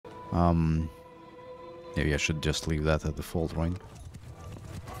Maybe I should just leave that at default, right?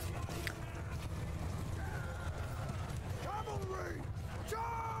 Cavalry!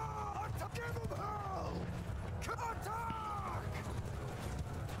 Charge! Give 'em hell! Attack!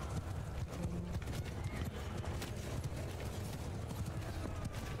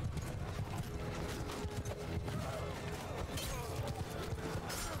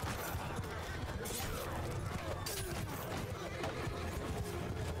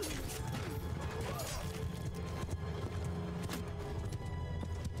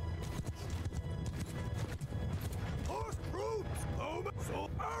 Horse troops! Bowmen!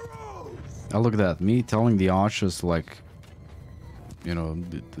 Arrows! Oh, look at that. Me telling the archers, like, you know,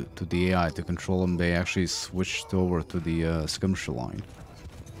 to the AI to control them, they actually switched over to the skirmisher line.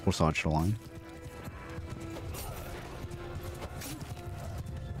 Horse archer line.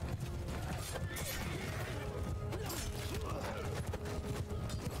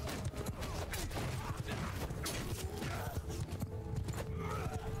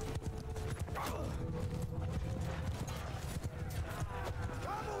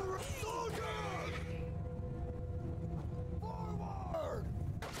 Cavalry soldiers! Forward!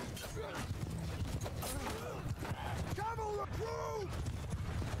 Cavalry troops!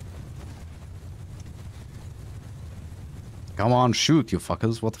 Come on, shoot, you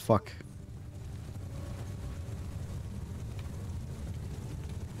fuckers. What the fuck?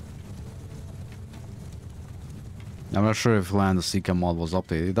 I'm not sure if Land of Sika mod was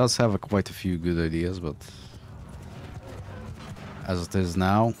updated. It does have quite a few good ideas, but as it is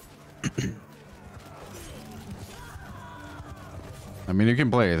now, I mean, you can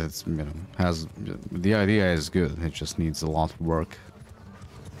play it. It's, you know, has the idea is good. It just needs a lot of work,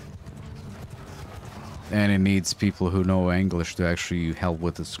 and it needs people who know English to actually help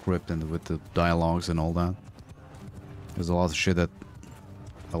with the script and with the dialogues and all that. There's a lot of shit that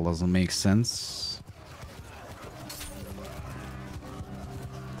doesn't make sense.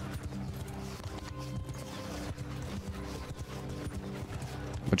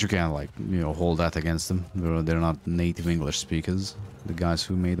 But you can't, like, you know, hold that against them. They're not native English speakers, the guys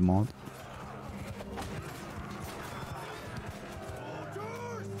who made the mod.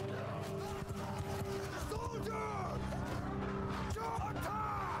 Soldiers! Attack!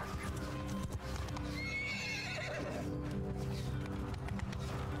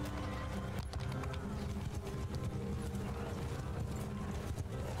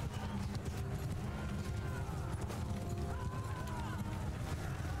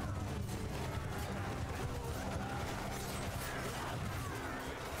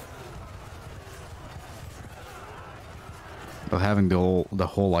 But having the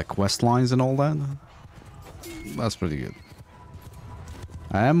whole like quest lines and all that, that's pretty good.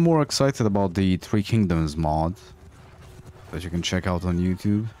 I am more excited about the Three Kingdoms mod that you can check out on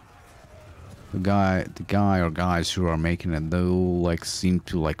YouTube. The guy or guys who are making it, they all like seem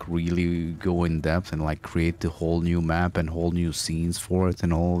to like really go in depth and like create the whole new map and whole new scenes for it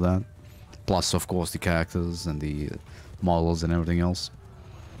and all of that. Plus, of course, the characters and the models and everything else.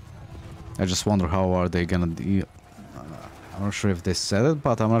 I just wonder how are they gonna deal. I'm not sure if they said it,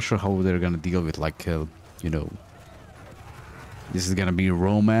 but I'm not sure how they're gonna deal with, like, you know, this is gonna be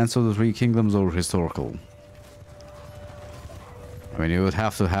romance of the Three Kingdoms or historical. I mean, you would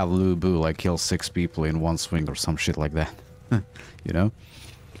have to have Lu Bu like kill 6 people in one swing or some shit like that, you know.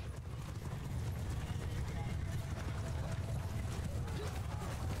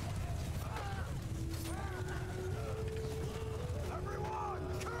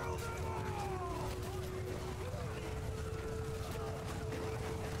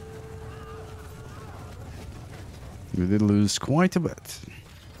 We did lose quite a bit.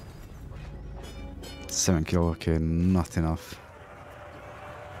 7 kill, okay, not enough.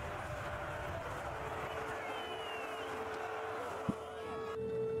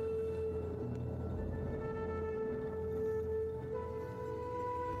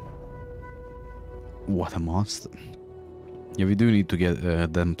 What a monster. Yeah, we do need to get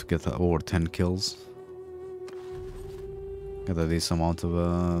them to get over 10 kills. Get a decent amount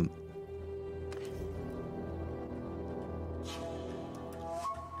of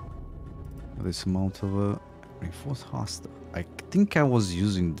reinforced hostile. I think I was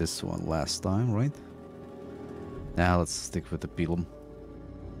using this one last time, right? Now let's stick with the Pilum.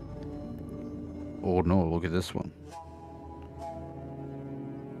 Oh no, look at this one.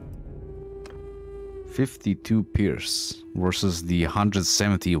 52 Pierce versus the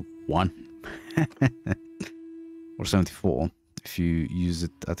 171. Or 74. If you use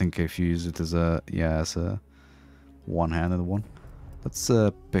it, I think if you use it as a, yeah, as a one-handed one. Let's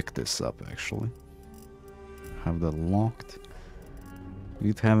pick this up, actually. Have that locked. You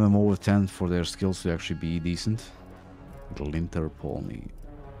need to have them over 10 for their skills to actually be decent. The linter pony.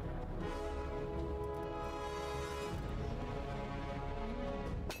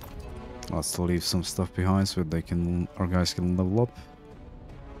 I'll still leave some stuff behind so they can, our guys can level up.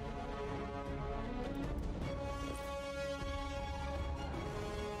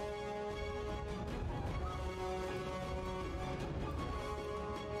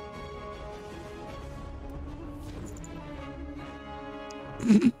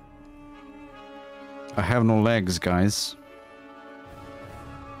 I have no legs, guys.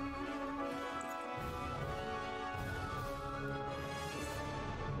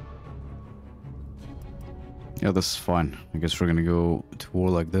 Yeah, this is fine. I guess we're gonna go to war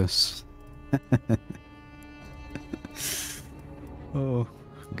like this. Oh,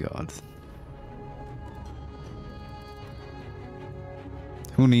 God.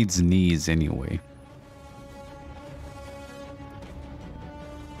 Who needs knees anyway?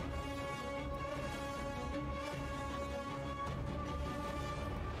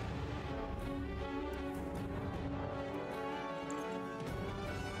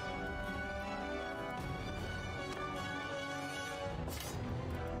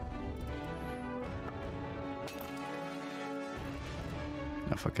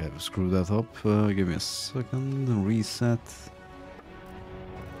 Fuck, I screw that up. Give me a second. Reset.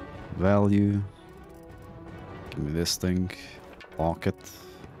 Value. Give me this thing. Lock it.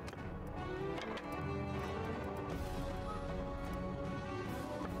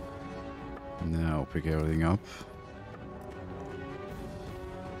 Now pick everything up.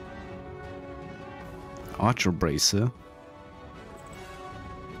 Archer bracer.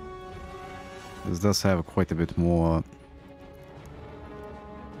 This does have quite a bit more.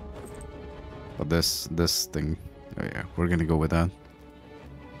 But this thing, oh yeah, we're gonna go with that.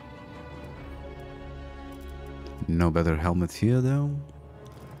 No better helmet here though.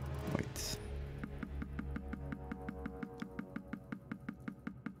 Wait.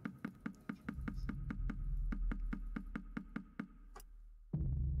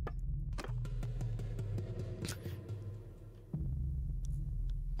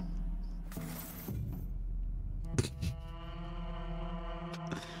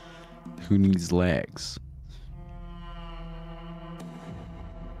 Who needs legs?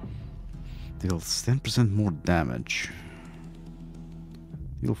 Deals 10% more damage.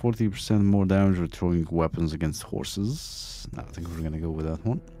 Deal 40% more damage with throwing weapons against horses. No, I think we're gonna go with that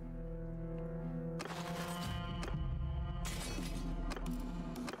one.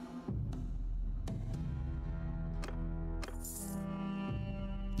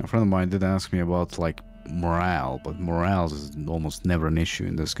 A friend of mine did ask me about like morale, but morale is almost never an issue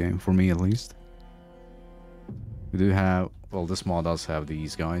in this game, for me at least. We do have, well, this mod does have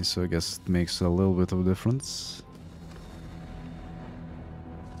these guys, so I guess it makes a little bit of a difference.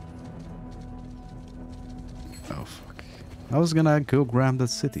 Oh fuck. I was gonna go grab that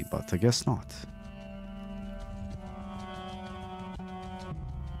city, but I guess not.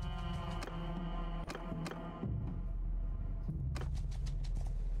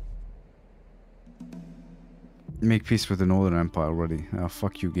 Make peace with the Northern Empire already.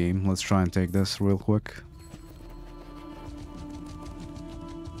 Fuck you, game. Let's try and take this real quick.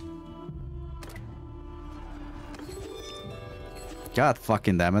 God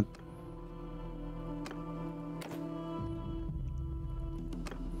fucking damn it.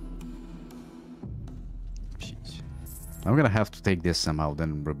 Jeez. I'm gonna have to take this somehow,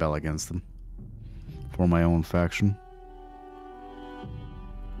 then rebel against them. For my own faction.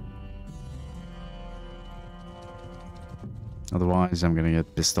 Otherwise, I'm gonna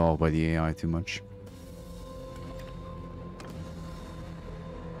get pissed off by the AI too much.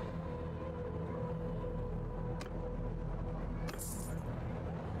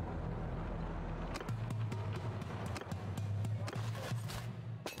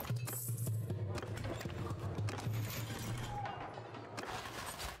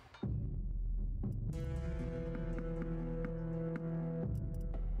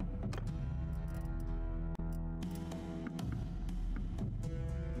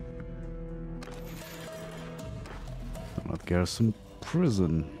 Garrison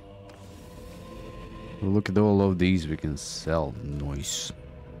prison. Look at all of these we can sell. Nice.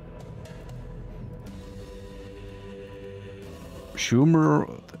 Schumer.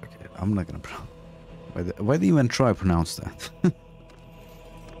 Okay, I'm not gonna. Why do you even try to pronounce that?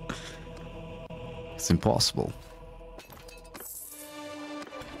 It's impossible.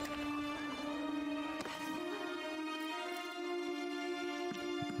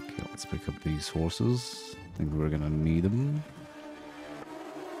 Okay, let's pick up these horses. I think we're gonna need them.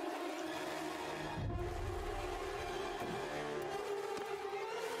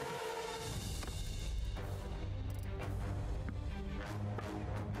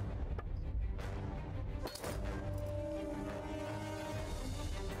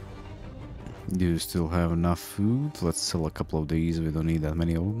 Do you still have enough food? Let's sell a couple of these. We don't need that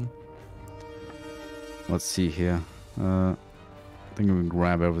many of them. Let's see here. I think we can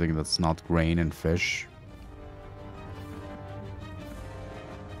grab everything that's not grain and fish.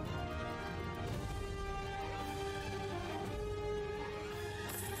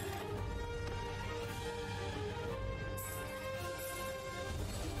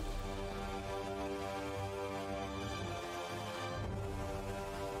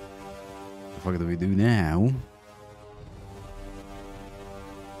 What do we do now?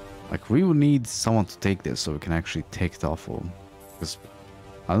 Like, we would need someone to take this so we can actually take it off of them. Because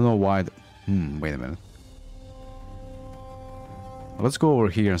I don't know why. Wait a minute. Let's go over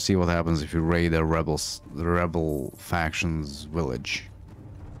here and see what happens if you raid the rebel faction's village.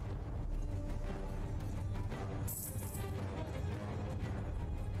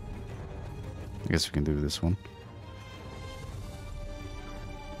 I guess we can do this one.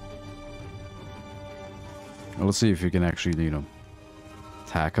 Let's see if you can actually, you know,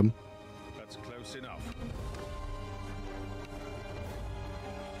 attack him. That's close enough.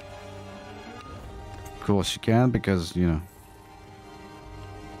 Of course you can, because, you know,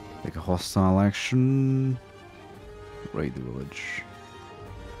 take a hostile action, raid the village.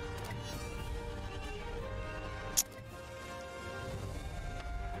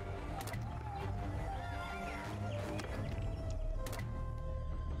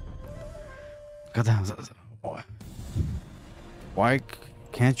 Goddamn. Why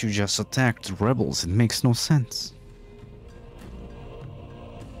can't you just attack the rebels? It makes no sense.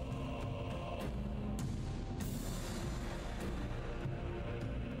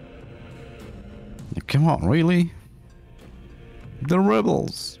 Come on, really? The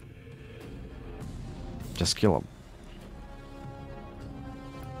rebels. Just kill them.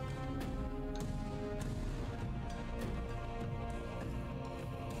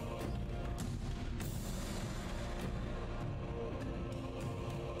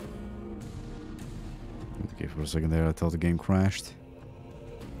 Okay, for a second there I thought the game crashed.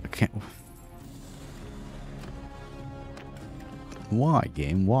 I can't... Why,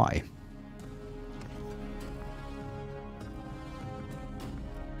 game? Why?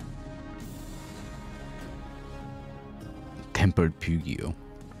 Tempered Pugio.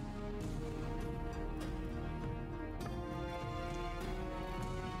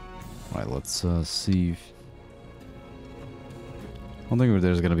 Right, let's see if... I don't think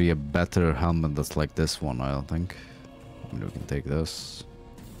there's gonna be a better helmet that's like this one, I don't think. I mean, we can take this.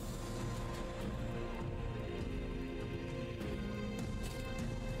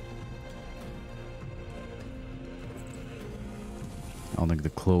 I don't think the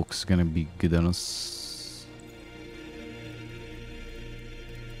cloak's gonna be good on us.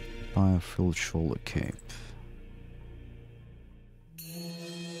 Buy a filled shoulder cape.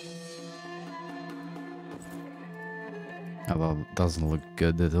 Oh, that doesn't look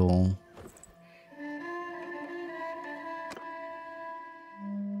good at all.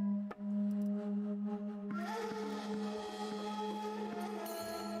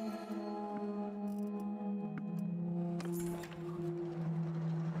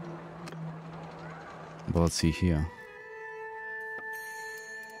 But let's see here.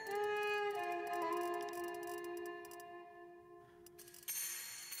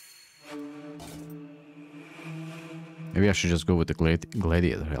 Maybe I should just go with the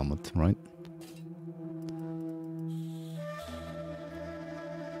gladiator helmet, right?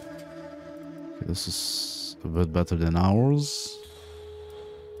 Okay, this is a bit better than ours.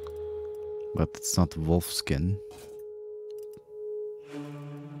 But it's not wolf skin.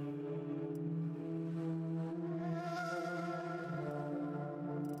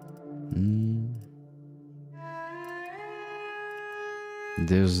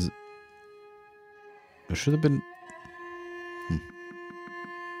 There should have been...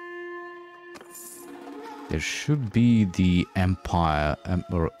 There should be the Emperor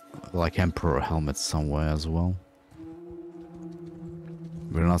helmet somewhere as well.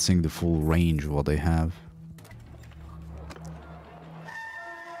 We're not seeing the full range of what they have.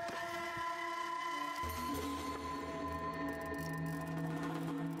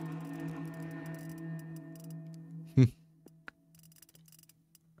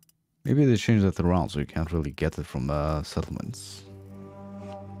 Maybe they changed that around so you can't really get it from settlements.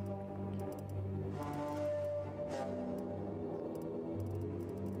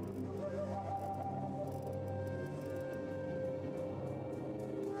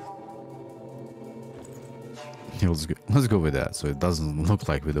 Yeah, let's go with that so it doesn't look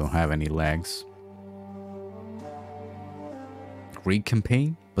like we don't have any lags. Greek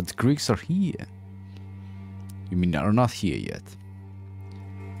campaign? But the Greeks are here. You mean are not here yet?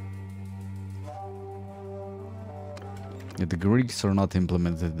 Yeah, the Greeks are not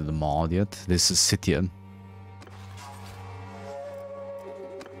implemented in the mod yet. This is Scythia.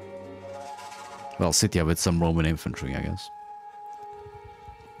 Well, Scythia with some Roman infantry, I guess.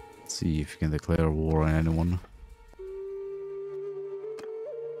 Let's see if you can declare war on anyone.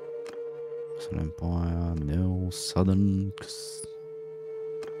 Southern Empire, no. Southern...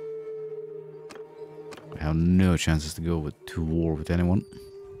 I have no chances to go to war with anyone.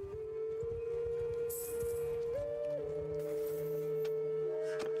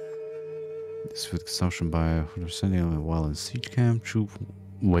 This food consumption by 100% while in siege camp, troop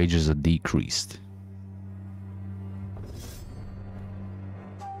wages are decreased.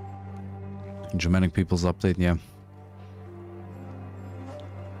 Germanic peoples update, yeah.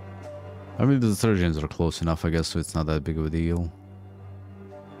 I mean, the Scythians are close enough, I guess, so it's not that big of a deal.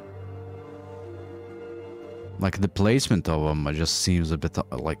 Like, the placement of them just seems a bit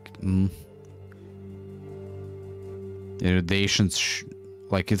like... Irridations...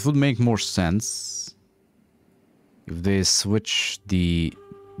 Like, it would make more sense if they switch the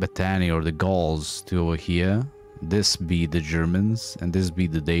Bethany or the Gauls to over here. This be the Germans, and this be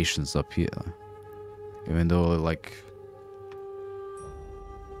the Dacians up here. Even though, like...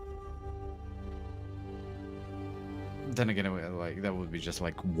 Then again, like, that would be just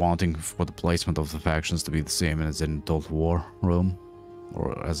like wanting for the placement of the factions to be the same as in Total War Rome.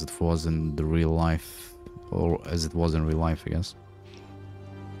 Or as it was in the real life. Or as it was in real life, I guess.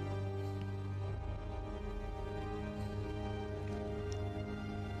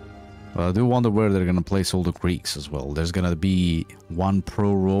 I do wonder where they're gonna place all the Greeks as well. There's gonna be one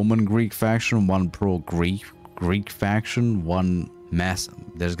pro-Roman Greek faction, one pro-Greek faction,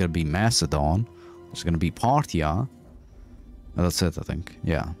 there's gonna be Macedon, there's gonna be Parthia. That's it, I think.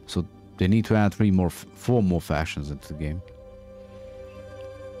 Yeah, so they need to add 4 more factions into the game.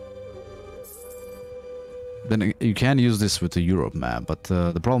 Then you can use this with the Europe map, but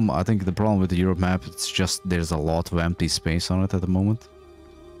I think the problem with the Europe map, it's just there's a lot of empty space on it at the moment.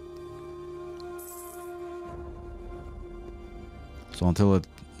 So until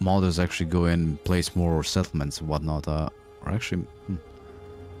modders actually go in and place more settlements and whatnot, or actually, I'm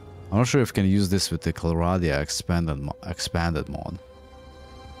not sure if you can use this with the Calradia expanded mod.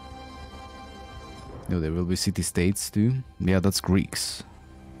 No, there will be city-states too. Yeah, that's Greeks.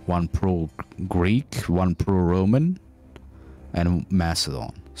 One pro-Greek, one pro-Roman, and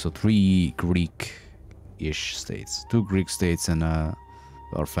Macedon. So 3 Greek-ish states. 2 Greek states and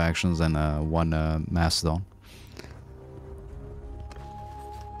or factions and 1 Macedon.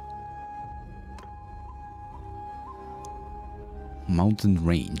 Mountain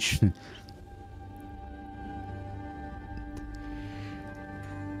range.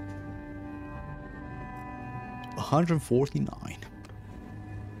 149.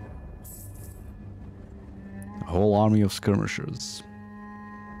 A whole army of skirmishers.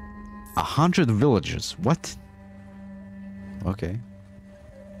 100 villagers. What? Okay.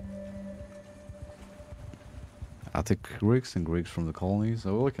 Attic Greeks and Greeks from the colonies.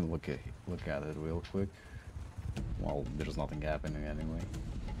 So we can look at it real quick. Well, there's nothing happening anyway.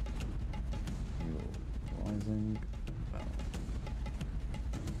 Rising.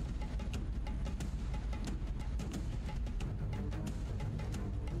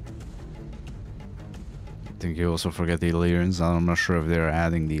 I think you also forget the Illyrians. I'm not sure if they're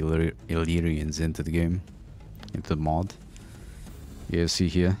adding the Illyrians into the game, into the mod. You see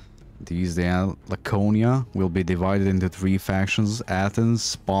here, Laconia will be divided into 3 factions: Athens,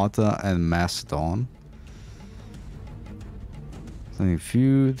 Sparta, and Macedon.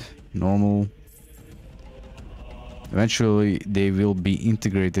 Feud, normal. Eventually, they will be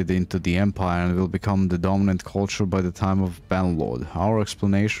integrated into the empire and will become the dominant culture by the time of Bannerlord. Our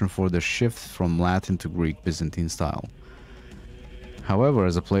explanation for the shift from Latin to Greek Byzantine style. However,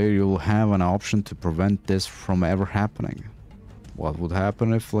 as a player, you will have an option to prevent this from ever happening. What would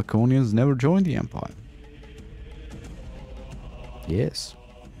happen if Laconians never joined the empire? Yes.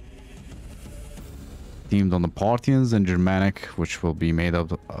 Themed on the Parthians and Germanic, which will be made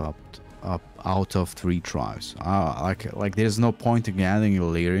out of 3 tribes. Like there's no point in adding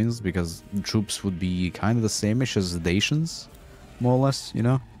Illyrians because the troops would be kind of the same-ish as the Dacians, more or less, you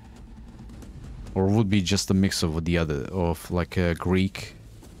know, or would be just a mix of the other, of like a Greek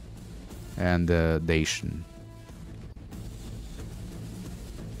and Dacian.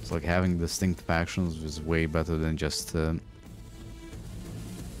 It's like having distinct factions is way better than just.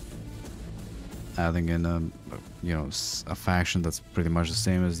 Adding in a faction that's pretty much the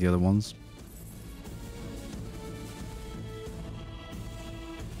same as the other ones.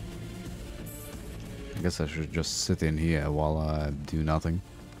 I guess I should just sit in here while I do nothing.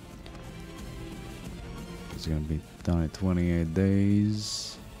 It's gonna be Done in 28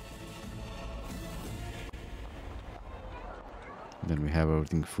 days. Then we have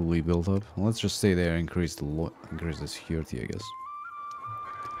everything fully built up. Let's just stay there, increase the security, I guess.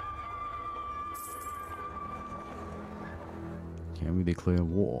 Can we declare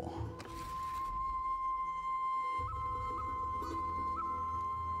war?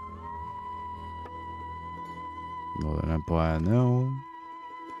 Northern Empire, no.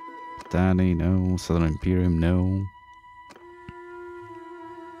 Danny, no. Southern Imperium, no.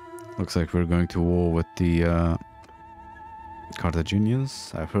 Looks like we're going to war with the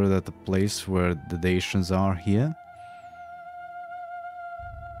Carthaginians. I've heard that the place where the Dacians are here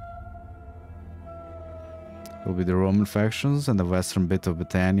will be the Roman factions, and the western bit of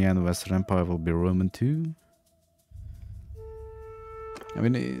Britannia and the Western Empire will be Roman too. I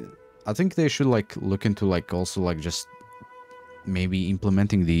mean, I think they should like look into like also like just maybe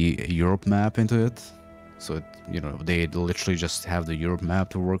implementing the Europe map into it, so it, you know, they literally just have the Europe map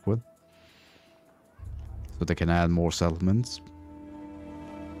to work with, so they can add more settlements.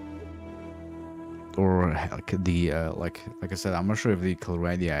 Or the like I said, I'm not sure if the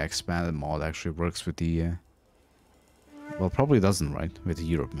Calradia expanded mod actually works with the well, probably doesn't, right, with the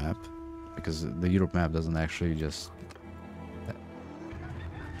Europe map, because the Europe map doesn't actually just,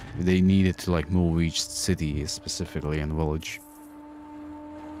 they needed to like move each city specifically and village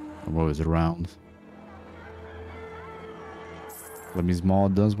or what is around. Lemis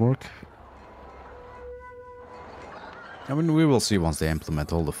mod does work. I mean, we will see once they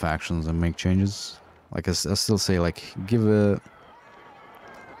implement all the factions and make changes. Like I still say, like give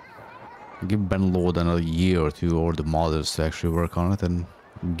Bannerlord another year or two, or the modders to actually work on it and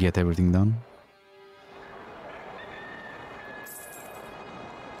get everything done.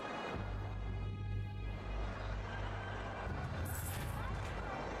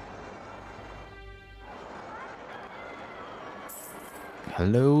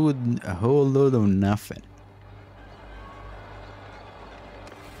 Hello, a whole load of nothing.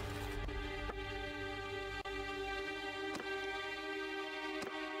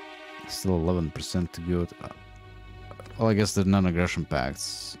 Still 11% to go. Well, I guess the non-aggression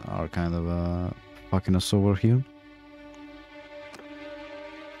pacts are kind of fucking us over here.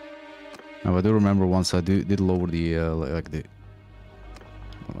 Now, I do remember once I did lower the like the.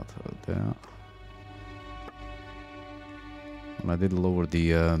 What the? When I did lower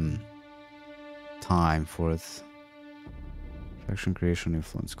the time for it. Faction creation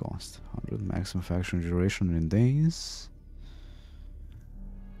influence cost 100, maximum faction duration in days.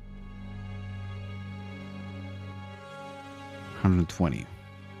 $120.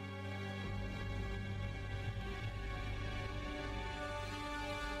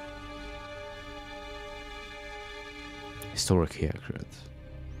 Historically accurate.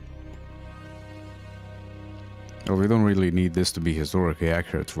 Well, we don't really need this to be historically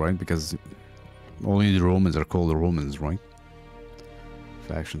accurate, right? Because only the Romans are called the Romans, right?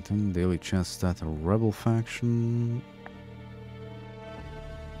 Faction 10, daily chance stat, a rebel faction.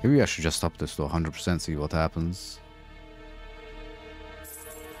 Maybe I should just up this to 100%, see what happens.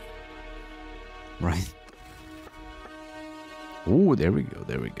 Right. Oh, there we go,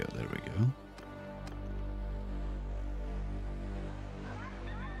 there we go, there we go.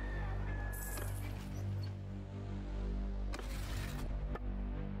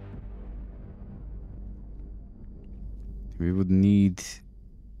 We would need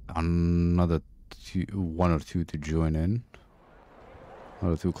another one or two to join in.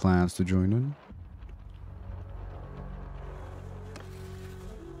 One or two clans to join in.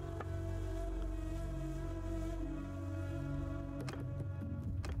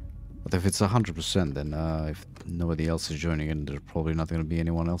 But if it's 100%, then if nobody else is joining in, there's probably not going to be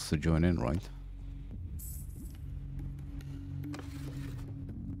anyone else to join in, right?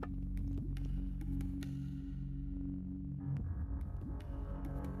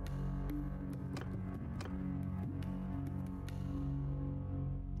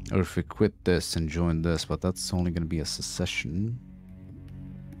 Or if we quit this and join this, but that's only going to be a secession.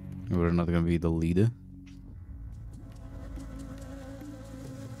 We're not going to be the leader.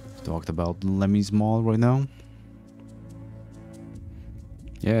 Talked about Lemmy's mod right now.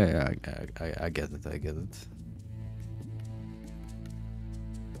 Yeah, I get it, I get it.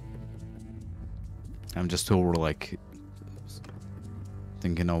 I'm just over like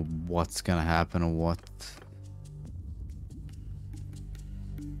thinking of what's gonna happen or what.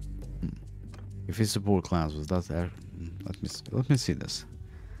 If you support clans, was that let me see this.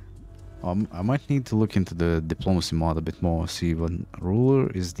 I might need to look into the diplomacy mod a bit more. See what ruler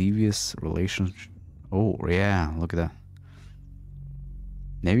is devious relationship. Oh yeah, look at that.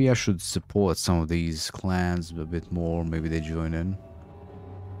 Maybe I should support some of these clans a bit more. Maybe they join in.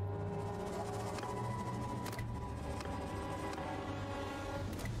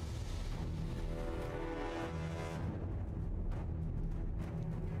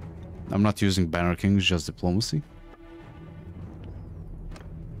 I'm not using Banner Kings, just diplomacy.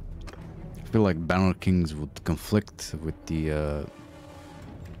 I feel like Banner Kings would conflict with the,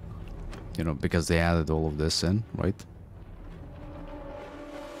 you know, because they added all of this in, right?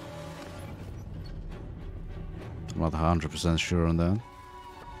 I'm not 100% sure on that.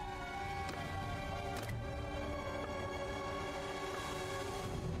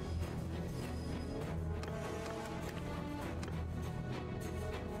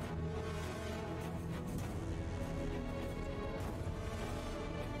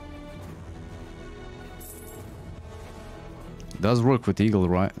 It does work with Eagle,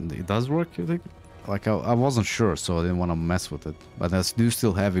 right? It does work, you think? Like, I wasn't sure, so I didn't want to mess with it. But I do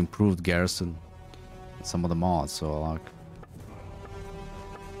still have improved garrison. Some of the mods, so like...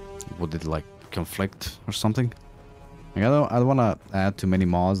 Would it, like, conflict or something? Like, I don't want to add too many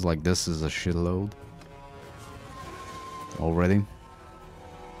mods, like this is a shitload. Already.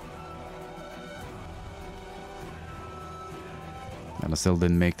 And I still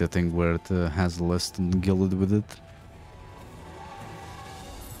didn't make the thing where it has a list and gilded with it.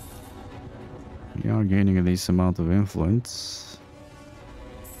 We are gaining a decent amount of influence.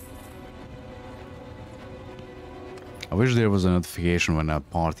 I wish there was a notification when a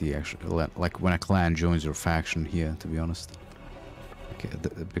party actually, like when a clan joins your faction here, to be honest. Okay,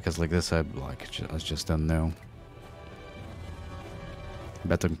 because like this, I just don't know.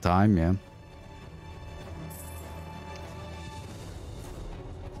 Better time, yeah.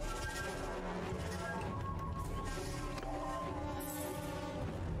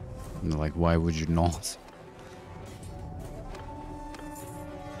 Like, why would you not?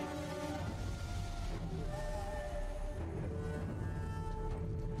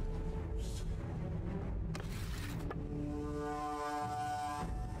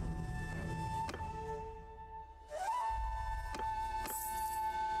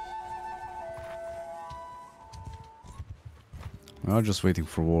 I'm just waiting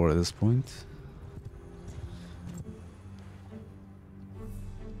for war at this point.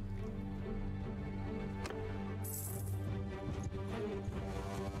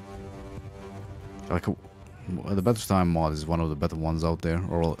 Like, the Better Time mod is one of the better ones out there,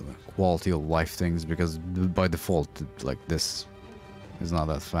 or quality of life things, because by default, like, this is not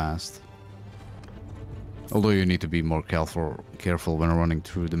that fast. Although you need to be more careful when running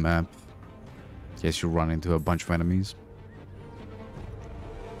through the map, in case you run into a bunch of enemies.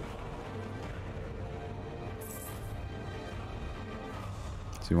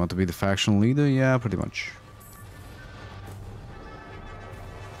 So you want to be the faction leader? Yeah, pretty much.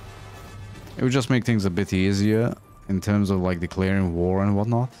 It would just make things a bit easier in terms of like declaring war and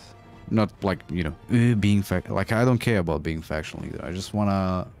whatnot. Not like, you know, being like, I don't care about being faction leader. I just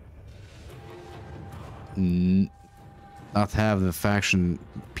wanna not have the faction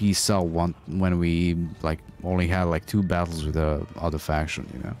peace out when we like only had like 2 battles with the other faction,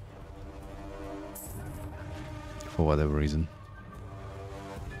 you know, for whatever reason.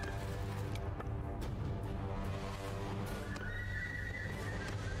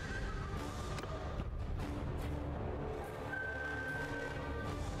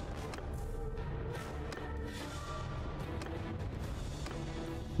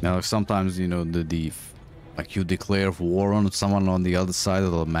 Now, sometimes, you know, like you declare war on someone on the other side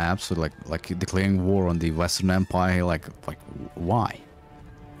of the map, so like declaring war on the Western Empire, like why?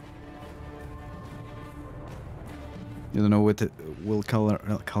 You don't know, will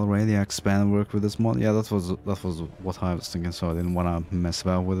Cavalry expand work with this mod? Yeah, that was what I was thinking, so I didn't want to mess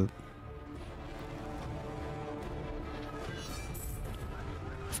about with it.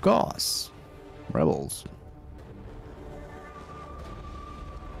 Of course, rebels.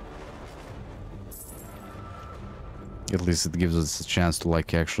 At least it gives us a chance to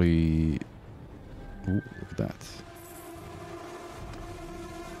like actually... Ooh, look at that.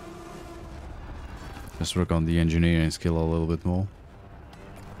 Just work on the engineering skill a little bit more.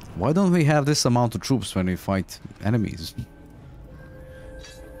 Why don't we have this amount of troops when we fight enemies?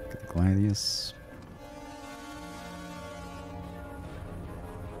 Gladius.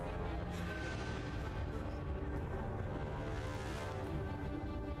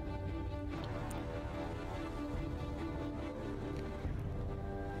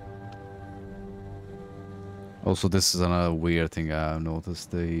 Also, this is another weird thing I've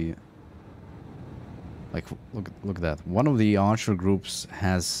noticed. Like, look at that. One of the archer groups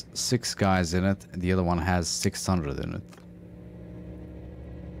has 6 guys in it, and the other one has 600 in it.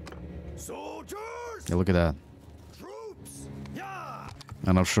 Yeah, look at that. Troops! Yeah!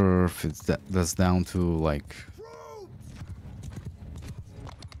 I'm not sure if it's that's down to like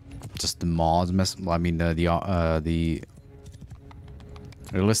just the mods I mean the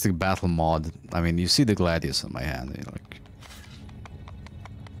realistic battle mod. I mean, you see the gladius on my hand, you know, like,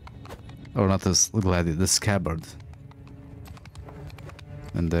 or not this gladius, the scabbard,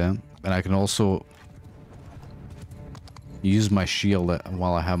 and I can also use my shield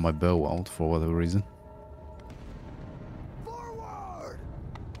while I have my bow out for whatever reason. Forward!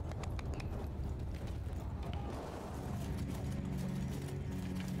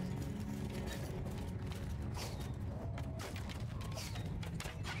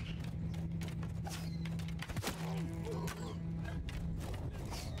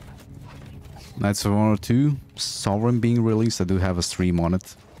 Knights of Honor 2, Sovereign being released. I do have a stream on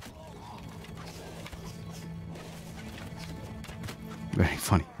it. Very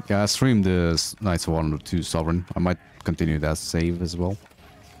funny. Yeah, I streamed the Knights of Honor 2 Sovereign. I might continue that save as well.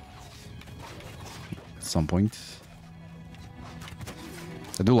 At some point.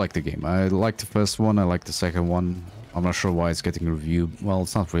 I do like the game. I like the first one, I like the second one. I'm not sure why it's getting reviewed. Well,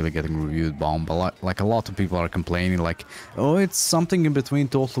 it's not really getting reviewed bomb, but like a lot of people are complaining like, oh, it's something in between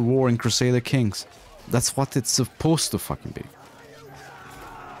Total War and Crusader Kings. That's what it's supposed to fucking be.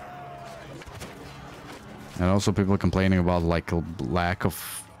 And also people complaining about like a lack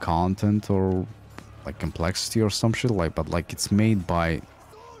of content or like complexity or some shit like, but like it's made by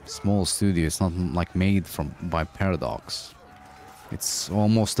small studio. It's not like made by Paradox. It's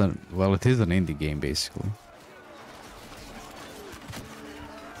almost well, it is an indie game basically.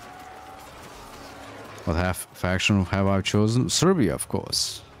 What faction have I chosen? Serbia, of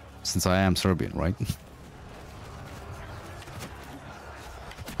course. Since I am Serbian, right?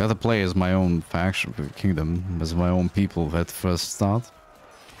 Gotta play as my own faction, kingdom, as my own people at first start.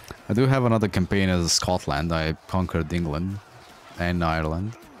 I do have another campaign as Scotland. I conquered England and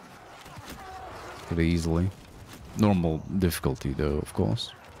Ireland pretty easily. Normal difficulty though, of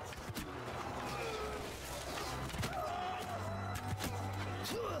course.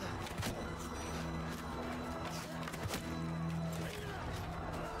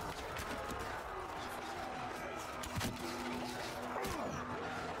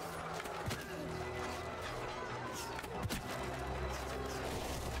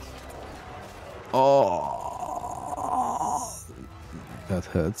 Oh, that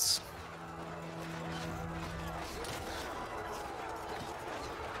hurts.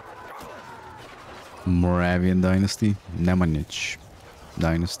 Moravian dynasty, Nemanjić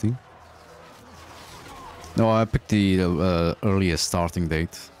dynasty. No, I picked the earliest starting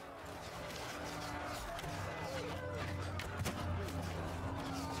date.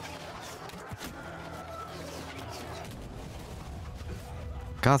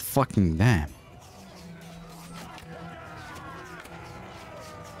 God fucking damn.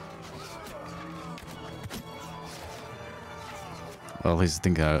 Well, at least I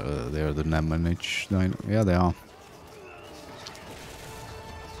think they're the Nemanjić. Yeah, they are.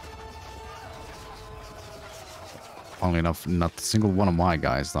 Funnily enough, not a single one of my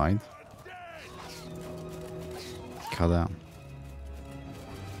guys died. Cut down.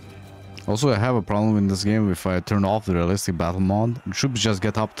 Also, I have a problem in this game. If I turn off the realistic battle mod, troops just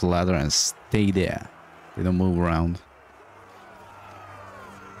get up the ladder and stay there. They don't move around.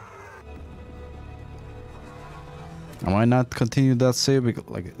 I might not continue that save because,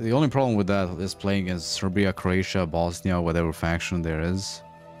 like, the only problem with that is playing against Serbia, Croatia, Bosnia, whatever faction there is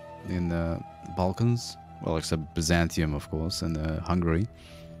in the Balkans. Well, except Byzantium, of course, and Hungary.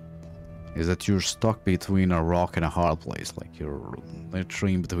 Is that you're stuck between a rock and a hard place. Like, you're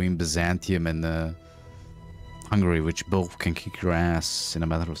literally in between Byzantium and Hungary, which both can kick your ass in a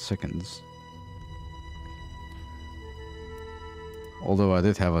matter of seconds. Although I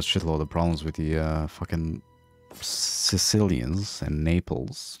did have a shitload of problems with the fucking Sicilians and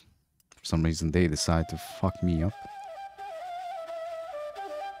Naples. For some reason they decide to fuck me up.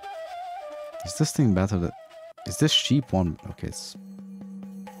 Is this thing better than... Is this cheap one? Okay, it's...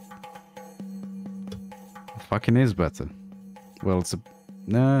 It fucking is better. Well, it's a...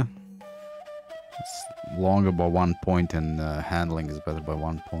 Nah. It's longer by 1 point and handling is better by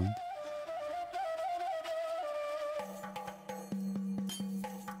 1 point.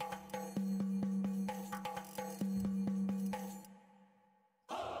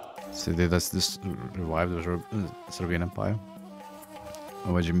 So did this revive the Serbian Empire?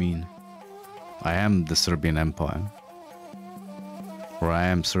 What do you mean? I am the Serbian Empire. Or I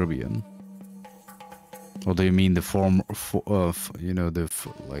am Serbian. Or do you mean the you know, the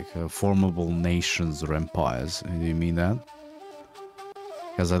formable nations or empires? Do you mean that?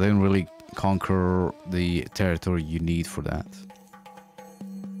 Because I didn't really conquer the territory you need for that.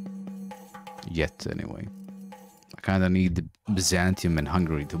 Yet, anyway. I kind of need the Byzantium and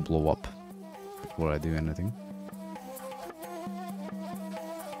Hungary to blow up before I do anything.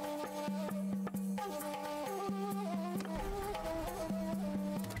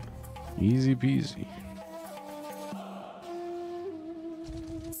 Easy peasy.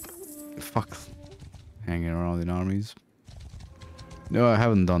 Fuck. Hanging around in armies. No, I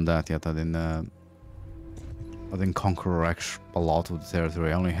haven't done that yet. I didn't conquer actually a lot of the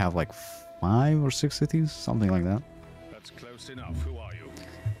territory. I only have like 5 or 6 cities, something like that. That's close enough. Who are you?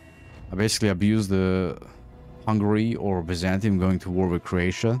 I basically abused the Hungary or Byzantium going to war with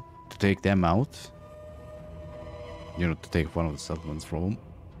Croatia to take them out. You know, to take one of the settlements from them.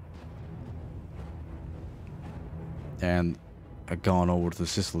 And I gone over to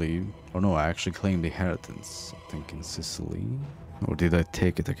Sicily. Or no, I actually claimed the inheritance, I think, in Sicily. Or did I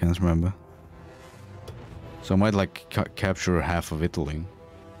take it? I can't remember. So I might like capture half of Italy.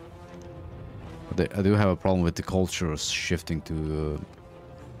 But I do have a problem with the culture shifting to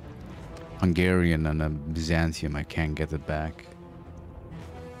Hungarian and Byzantium. I can't get it back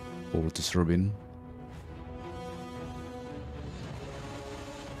over to Serbian.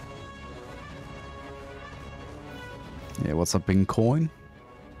 Yeah, what's up in coin?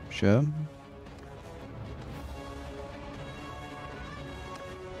 Sure.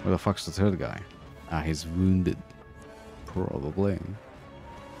 Where the fuck's the third guy? Ah, he's wounded. Probably.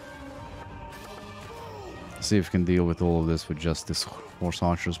 Let's see if we can deal with all of this with just this horse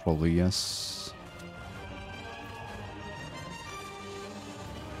archers. Probably yes.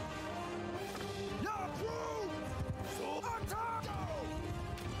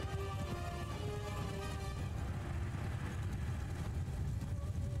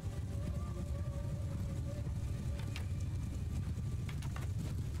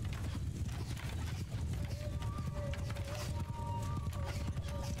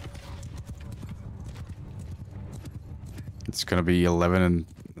 It's gonna be 11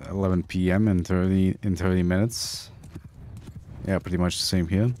 p.m. in 30 minutes. Yeah, pretty much the same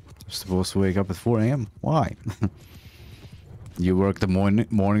here. I'm supposed to wake up at 4 a.m. Why? You work the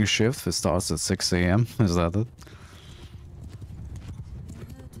morning shift. It starts at 6 a.m. Is that it?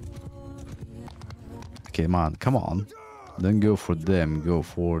 Okay, man, come on. Don't go for them. Go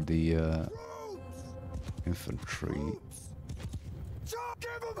for the infantry.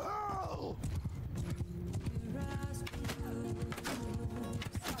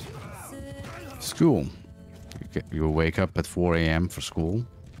 School. You wake up at 4 a.m. for school.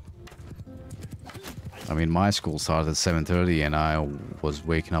 I mean, my school started at 7:30 and I was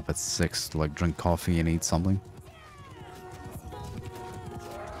waking up at 6 to like drink coffee and eat something.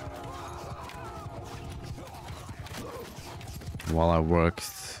 While I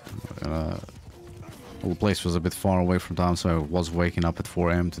worked, the place was a bit far away from town, so I was waking up at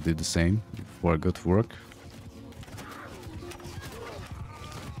 4 a.m. to do the same before I go to work.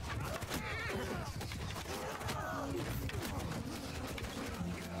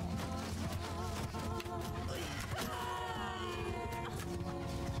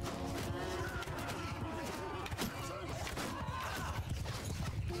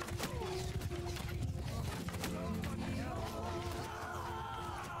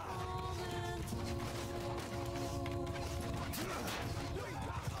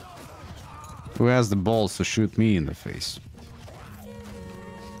 Who has the balls to shoot me in the face?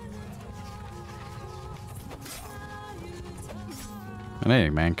 And hey,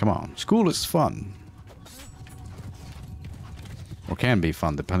 man, come on. School is fun. Or can be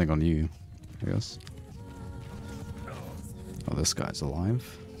fun, depending on you, I guess. Oh, this guy's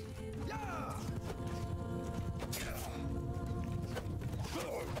alive.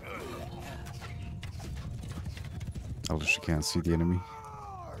 I literally can't see the enemy.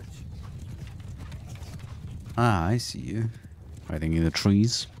 Ah, I see you. Hiding in the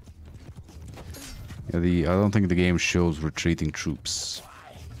trees. Yeah, I don't think the game shows retreating troops.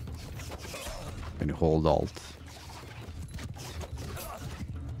 When you hold Alt.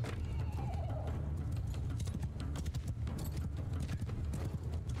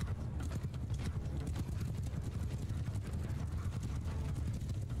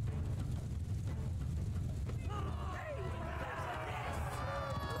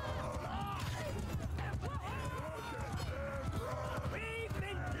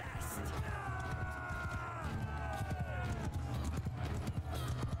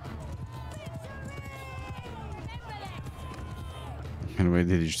 Anyway,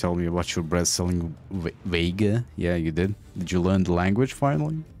 did you tell me about your bread selling Vega? Yeah, you did. Did you learn the language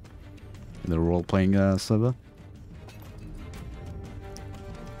finally? In the role-playing server?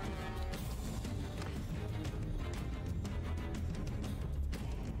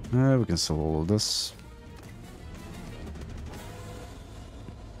 We can sell all of this.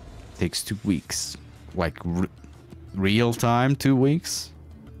 Takes 2 weeks. Like real time 2 weeks?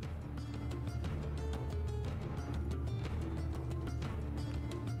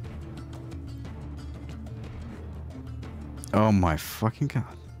 Oh my fucking god.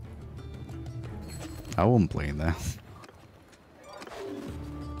 I won't play that.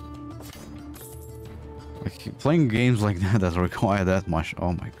 Like, playing games like that require that much.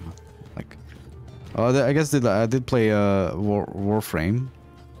 Oh my god. Like, I guess I did play Warframe,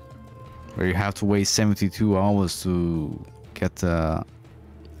 where you have to wait 72 hours to get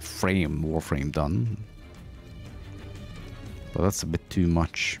Warframe done. But that's a bit too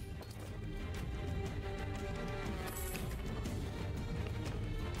much.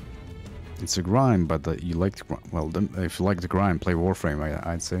 It's a grind, but you like the well. Then if you like the grind, play Warframe.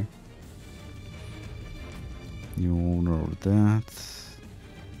 I'd say. New owner of that.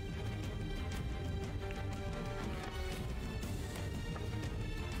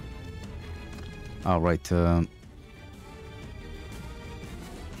 All right.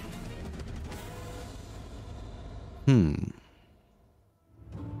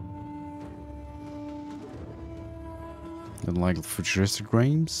 Didn't like futuristic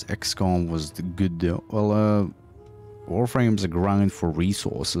games. XCOM was the good deal. Well, Warframe's a grind for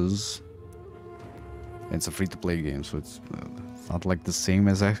resources. It's a free-to-play game, so it's not like the same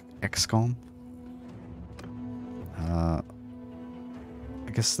as XCOM. I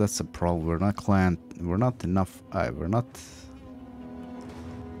guess that's a problem. We're not enough. We're not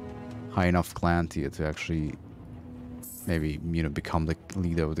high enough clan tier to actually maybe become the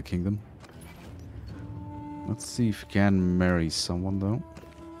leader of the kingdom. Let's see if you can marry someone though.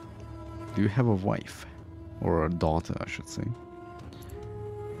 Do you have a wife? Or a daughter, I should say.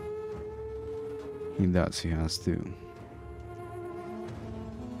 He does, he has to.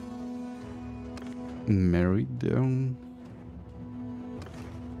 Married though.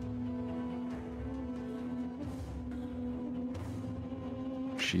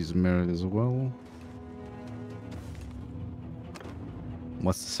 She's married as well.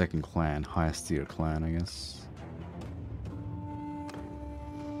 What's the second clan? Highest tier clan, I guess.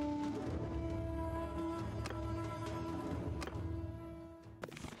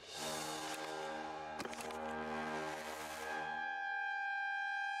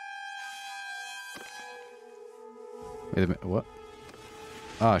 Wait a minute, what?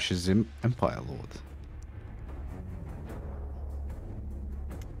 Ah, she's Empire Lord.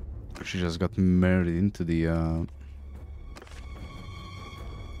 She just got married into the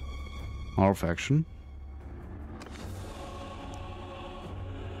our faction.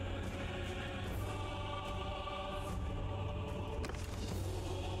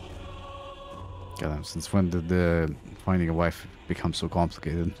 God, since when did finding a wife become so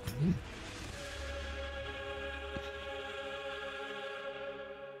complicated?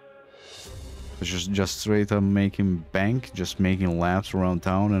 It's just straight up making bank, just making laps around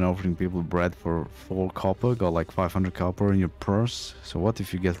town and offering people bread for 4 copper. Got like 500 copper in your purse. So what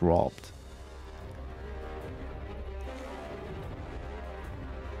if you get robbed?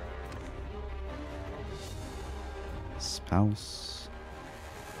 Spouse.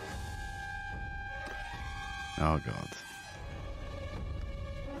 Oh god.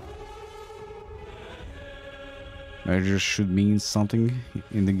 Marriage should mean something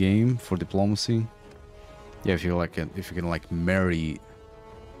in the game for diplomacy. Yeah, if you can like marry,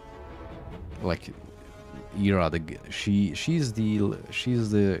 like Ira, she's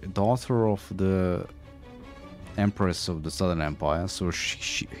the daughter of the Empress of the Southern Empire. So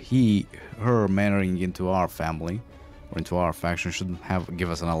her marrying into our family or into our faction should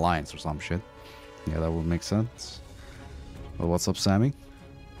give us an alliance or some shit. Yeah, that would make sense. Well, what's up, Sammy?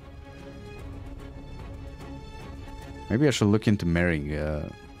 Maybe I should look into marrying,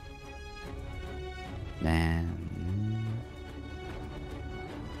 man.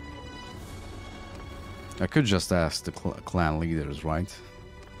 I could just ask the clan leaders, right?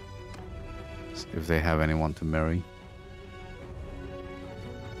 If they have anyone to marry.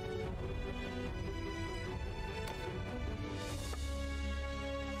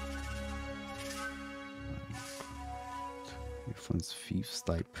 Influence thieves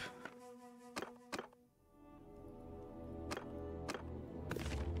type.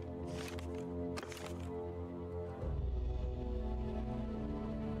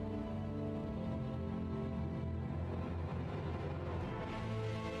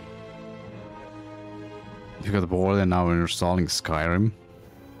 You got bored and now we're installing Skyrim.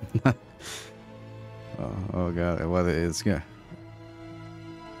 oh god, what is yeah.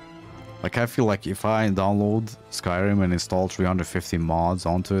 Like, I feel like if I download Skyrim and install 350 mods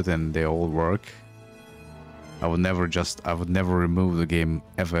onto it and they all work, I would never remove the game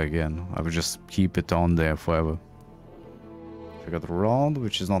ever again. I would just keep it on there forever. If I got robbed,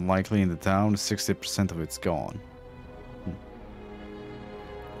 which is not likely in the town, 60% of it's gone.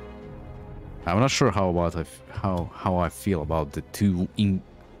 I'm not sure how I feel about the 2 in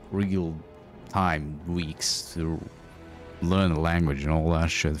real time weeks to learn the language and all that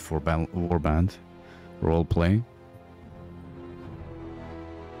shit for Warband roleplay.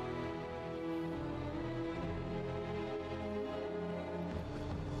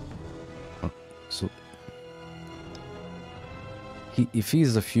 So, if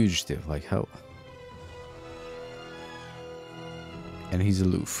he's a fugitive, like how? And he's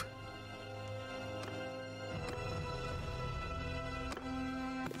aloof.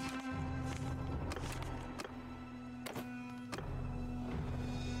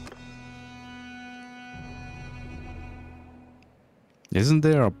 Isn't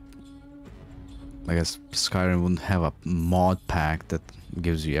there a... I guess Skyrim wouldn't have a mod pack that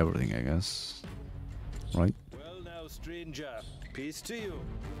gives you everything, I guess. Right? Well now, stranger, peace to you.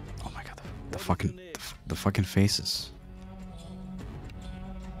 Oh my god, the fucking faces.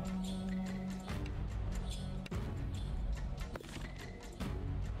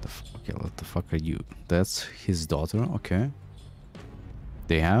 Okay, what the fuck are you? That's his daughter, okay.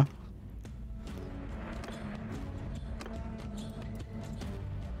 They have?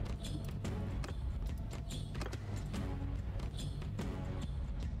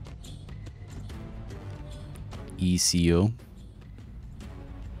 ECO.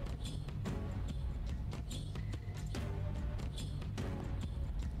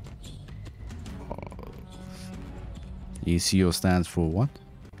 ECO stands for what?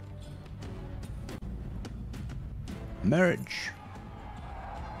 Marriage.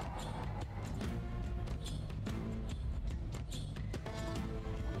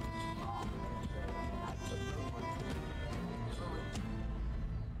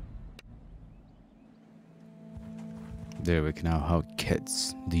 There we can now have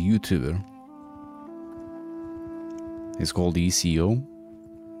kids. The YouTuber is called ECO.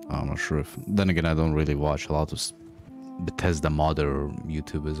 I'm not sure if... Then again, I don't really watch a lot of Bethesda modder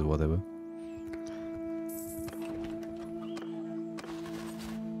YouTubers or whatever.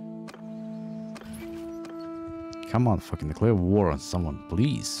 Come on, fucking declare war on someone,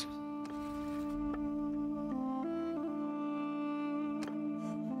 please.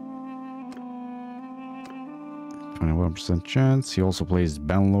 21% chance. He also plays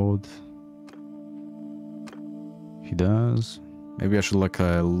Bannerlord. He does. Maybe I should look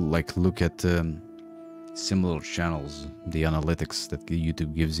at similar channels, the analytics that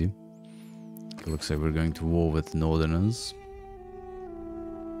YouTube gives you. It looks like we're going to war with Northerners.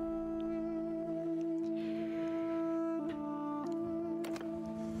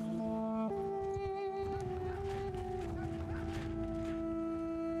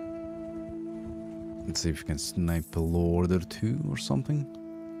 Let's see if we can snipe a lord or two or something.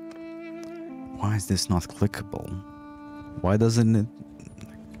 Why is this not clickable? Why doesn't it...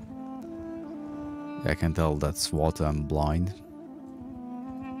 I can tell that's what I'm blind.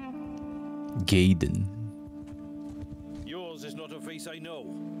 Gaiden. Yours is not a face I know.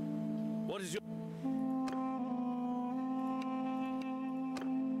 What is your...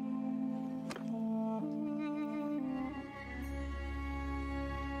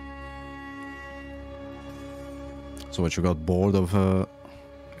 So what, you got bored of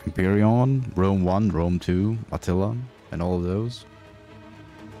Imperion, Rome 1, Rome 2, Attila, and all of those?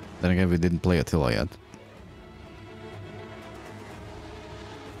 Then again, we didn't play Attila yet.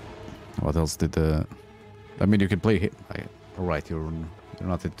 What else did I mean, you can play him. Alright, you're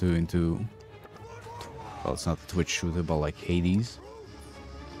not into... Well, it's not a Twitch shooter, but like Hades.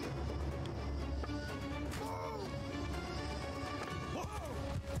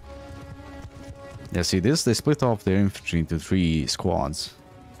 Yeah, see this? They split off their infantry into 3 squads.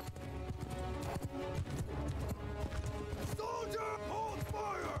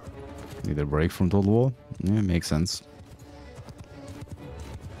 Need a break from Total War? Yeah, makes sense.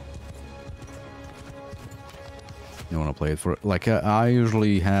 You wanna play it for... Like, I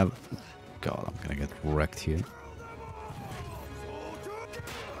usually have... God, I'm gonna get wrecked here.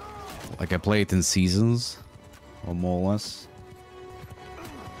 Like, I play it in seasons, or more or less.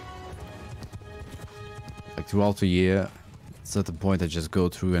 Like, throughout the year, at a certain point I just go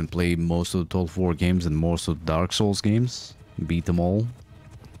through and play most of the Total War games and most of the Dark Souls games. Beat them all.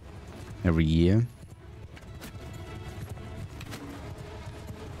 Every year.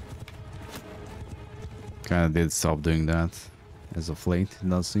 Kinda did stop doing that as of late, it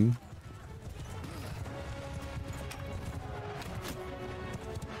does seem.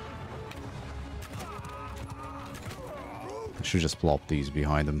 should just plop these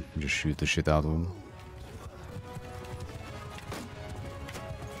behind them. Just shoot the shit out of them.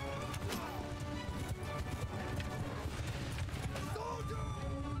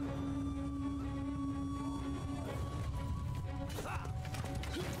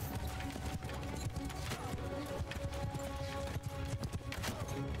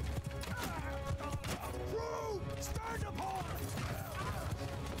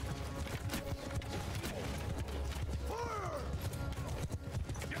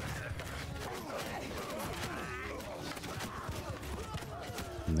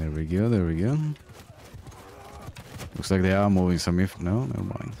 There we go, there we go. Looks like they are moving some if no, never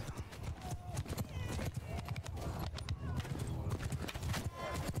mind.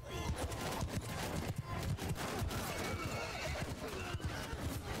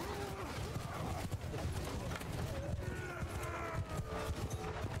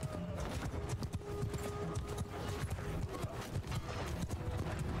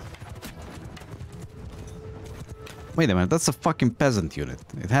 Wait a minute, that's a fucking peasant unit.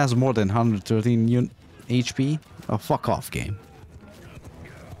 It has more than 113 HP? Oh, fuck off, game.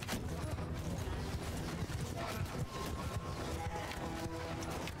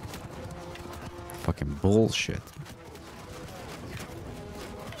 Fucking bullshit.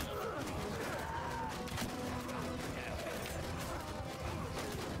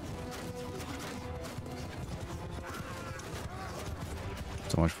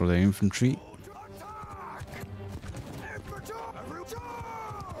 So much for the infantry.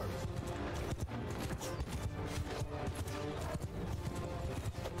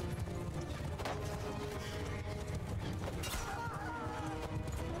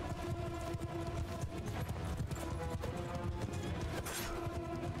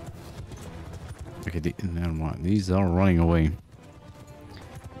 Okay, never mind. These are running away.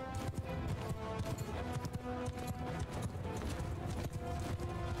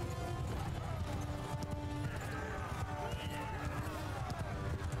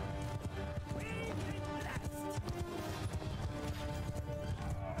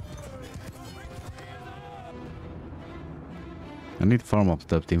 I need to farm up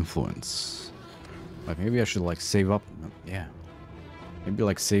that influence. Like maybe I should like save up. Yeah. Maybe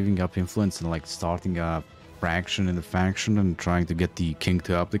like saving up influence and like starting a fraction in the faction and trying to get the king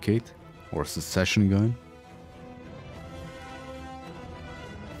to abdicate or secession going.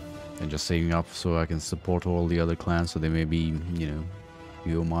 And just saving up so I can support all the other clans so they maybe, you know,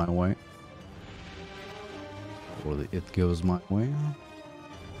 go my way. Or it goes my way.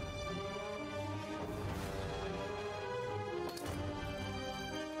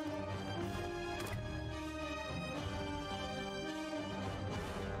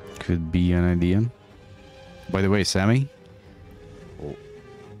 Could be an idea. By the way, Sammy. Oh.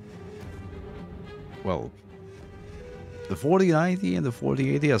 Well, the 4090 and the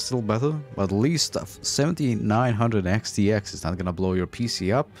 4080 are still better, but at least 7900 XTX is not gonna blow your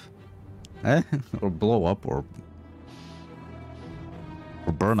PC up, eh? Or blow up, or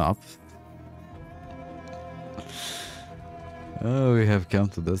burn up. Oh, we have come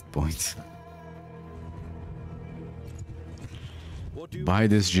to this point. Buy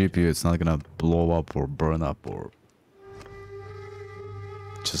this GPU, it's not gonna blow up or burn up or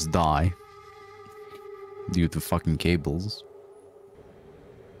just die due to fucking cables.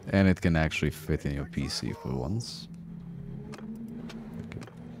 And it can actually fit in your PC for once. Okay.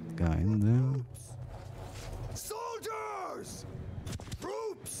 Guy in there. Soldiers!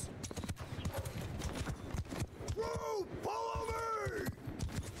 Troops! Whoa, follow me!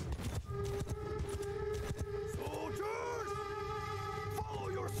 Soldiers! Follow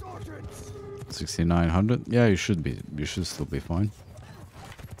your sergeants! 6900? Yeah, you should be. You should still be fine.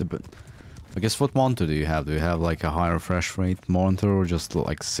 But I guess what monitor do you have? Do you have like a high refresh rate monitor or just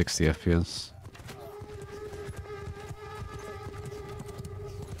like 60 FPS?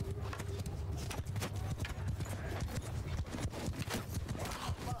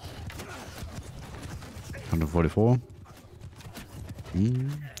 $144?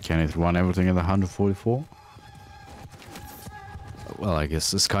 Can it run everything at 144? Well, I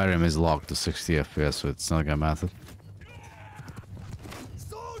guess Skyrim is locked to 60 FPS, so it's not gonna matter.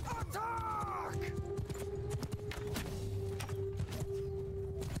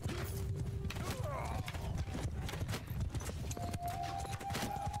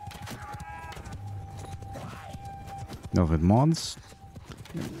 No, with mods?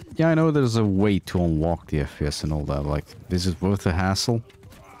 Yeah, I know there's a way to unlock the FPS and all that. Like, is it worth the hassle?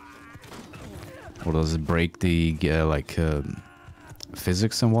 Or does it break the,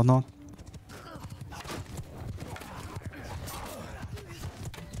 physics and whatnot?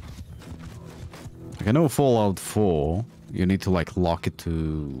 Like, I know Fallout 4 You need to like lock it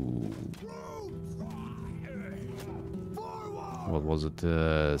to... What was it?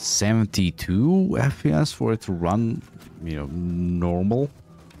 72 FPS for it to run, you know, normal.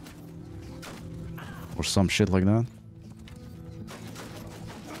 Or some shit like that.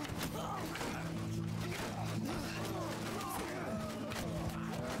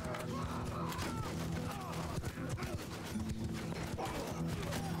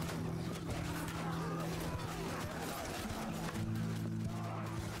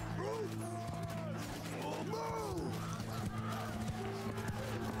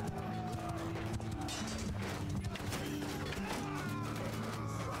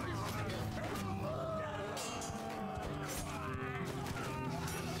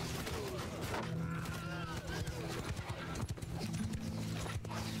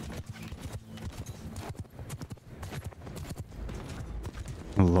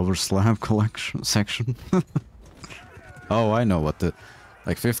 Lower slab collection section. Oh, I know what the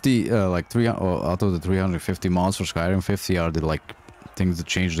like 50 like 3 out of the 350 mods for Skyrim, 50 are the like things that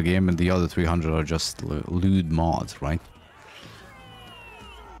change the game, and the other 300 are just lewd mods, right?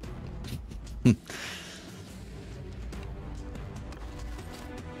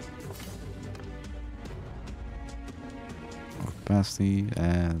 Capacity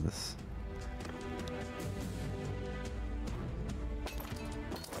and this.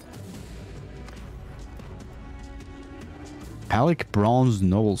 MATIC bronze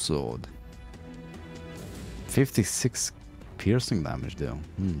noble sword. 56 piercing damage though.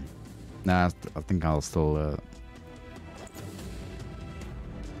 Nah, I think I'll still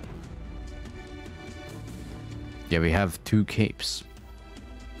yeah, we have 2 capes.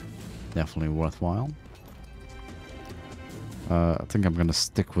 Definitely worthwhile. I think I'm gonna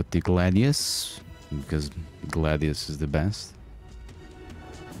stick with the Gladius because Gladius is the best.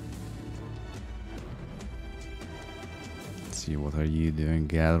 See, what are you doing?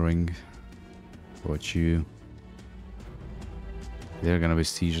 Gathering. What you? They're gonna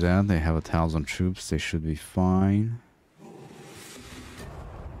besiege that. They have 1,000 troops. They should be fine.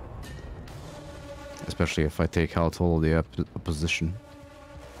 Especially if I take out all of the opposition.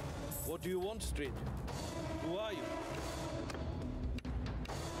 What do you want, Street? Who are you?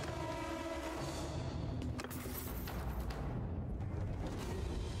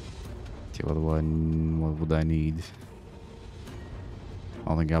 Okay, what would I need?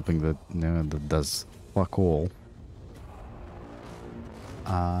 I think upping that, no, that does fuck all.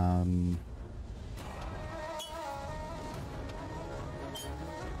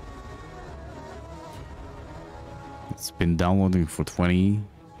 It's been downloading for 20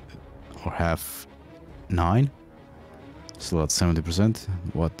 or half 9. So that's 70%.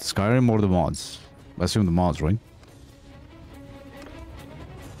 What, Skyrim or the mods? I assume the mods, right?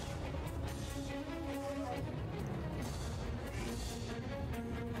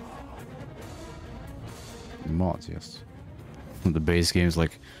 Mods, yes. The base game is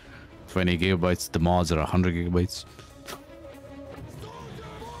like 20 gigabytes, the mods are 100 gigabytes.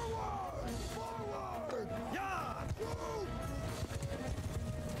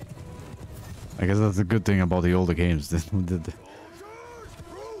 I guess that's a good thing about the older games. The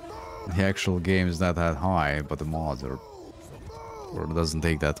actual game is not that high, but the mods are... Or it doesn't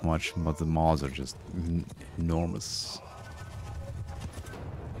take that much, but the mods are just enormous.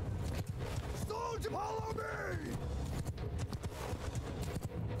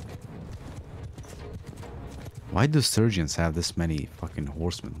 Why do Scythians have this many fucking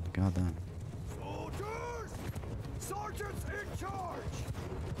horsemen? God damn. Soldiers! Sergeants in charge!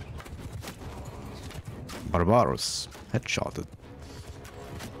 Barbaros. Headshotted.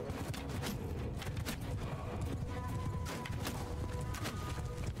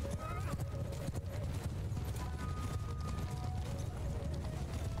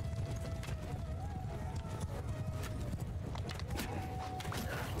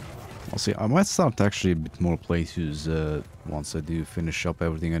 I'll see. I might start actually a bit more playthroughs once I do finish up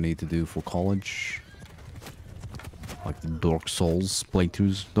everything I need to do for college. Like the Dark Souls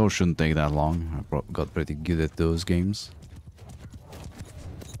playthroughs. Those shouldn't take that long. I got pretty good at those games.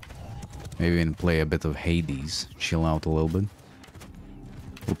 Maybe even play a bit of Hades. Chill out a little bit.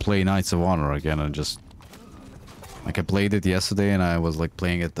 Or play Knights of Honor again and just... Like I played it yesterday and I was like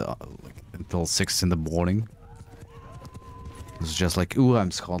playing it like, until 6 in the morning. It's just like, ooh, I'm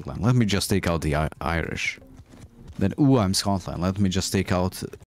Scotland. Let me just take out the Irish. Then, ooh, I'm Scotland. Let me just take out